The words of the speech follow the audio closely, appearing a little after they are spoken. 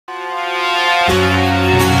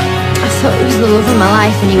I thought he was the love of my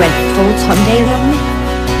life and he went full Tom Daly on me.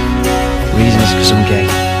 Reason is because I'm gay.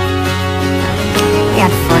 We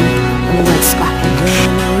had fun and we weren't scrapping.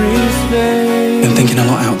 Been thinking a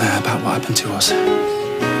lot out there about what happened to us.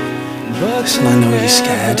 Listen, I know you're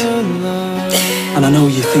scared. And I know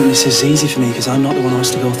you think this is easy for me because I'm not the one who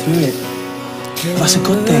has to go through it. But that's a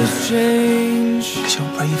good thing. Because you're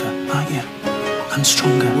braver, aren't you? And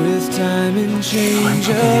stronger. I'm probably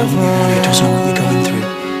the only one who doesn't know what you're going through.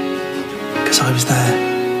 Because I was there.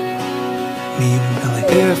 Me and Billy.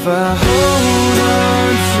 If I hold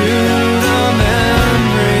on to the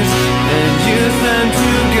memories and use them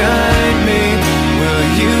to guide me, will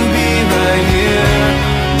you be right here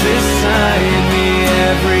beside me?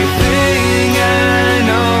 Everything I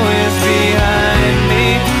know is behind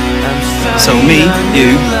me. So me,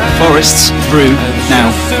 you, Forests, Brew,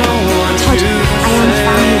 now. Todd, I am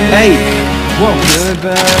fine. Hey! Whoa!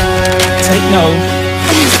 Take no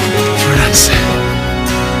for an answer.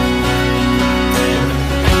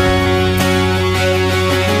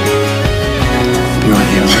 Be right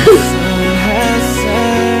here, alright?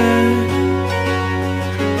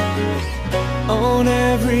 On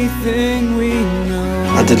everything we know.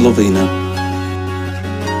 I did love her, you know.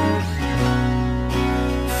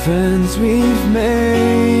 Friends we've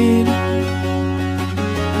made.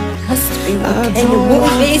 Has to be okay. Your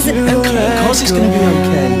mum isn't okay. Of course it's gonna be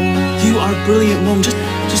okay. You are a brilliant mum.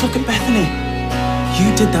 Just look at Bethany. You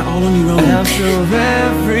did that all on your own. After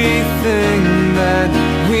everything that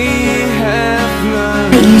we have learned,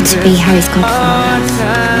 I want you to be Harry's godfather.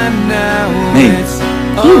 Me?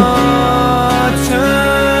 You.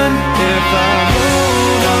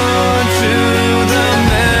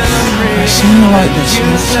 I see you like this.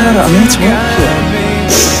 Sarah, I'm here to help you.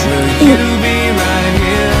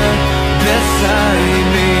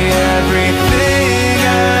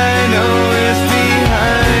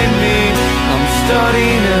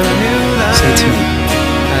 Say to me.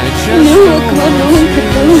 No, God, no one could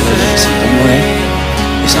know. Don't worry.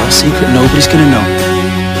 It's our secret. Nobody's gonna know.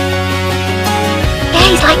 Yeah,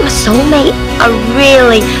 he's like my soulmate. I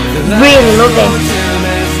really, really love him.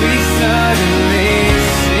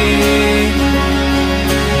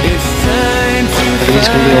 Everything's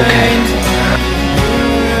gonna be okay.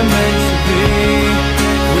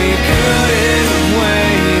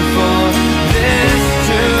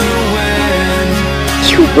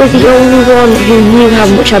 You were the only one who knew how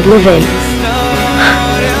much I'd love him.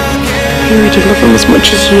 Who would you love him as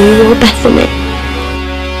much as you or Bethany?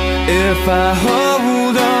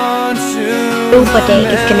 Nobody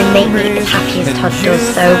is going to make me as happy as Todd does,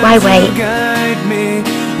 so why wait?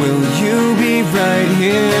 Will you be right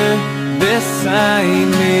here beside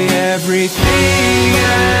me? Everything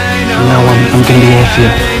I know. From now on, I'm gonna be here for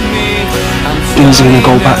you. Things are gonna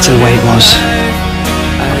go back to the way it was.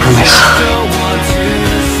 I promise.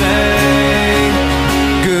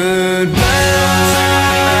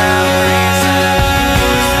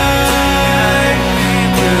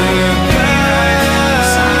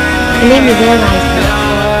 It made me realise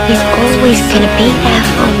that he's always going to be there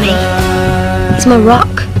for me. He's my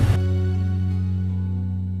rock.